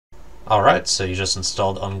Alright, so you just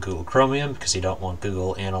installed Ungoogled Chromium because you don't want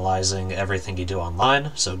Google analyzing everything you do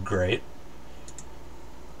online, so great.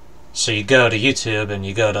 So you go to YouTube and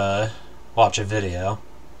you go to watch a video.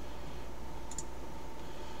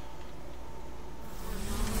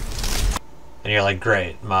 And you're like,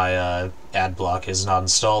 great, my ad block is not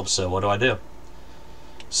installed, so what do?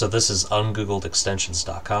 So this is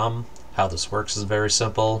ungoogledextensions.com. How this works is very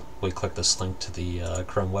simple. We click this link to the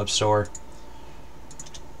Chrome Web Store.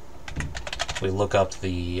 We look up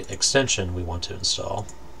the extension we want to install.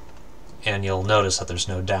 And you'll notice that there's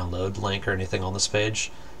no download link or anything on this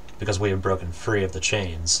page because we have broken free of the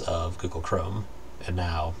chains of Google Chrome. And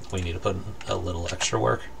now we need to put in a little extra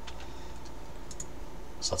work.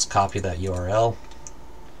 So let's copy that URL,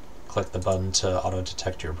 click the button to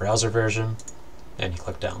auto-detect your browser version, and you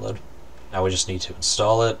click download. Now we just need to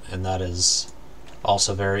install it, and that is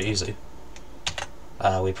also very easy.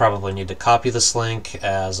 We probably need to copy this link,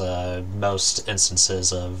 as most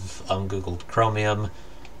instances of Ungoogled Chromium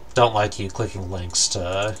don't like you clicking links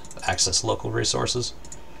to access local resources.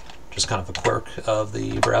 Just kind of a quirk of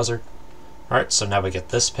the browser. Alright, so now we get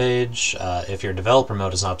this page. If your developer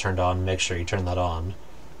mode is not turned on, make sure you turn that on.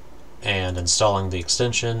 And installing the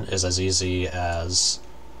extension is as easy as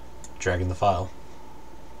dragging the file.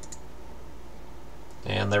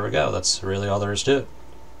 And there we go, that's really all there is to it.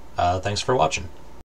 Thanks for watching.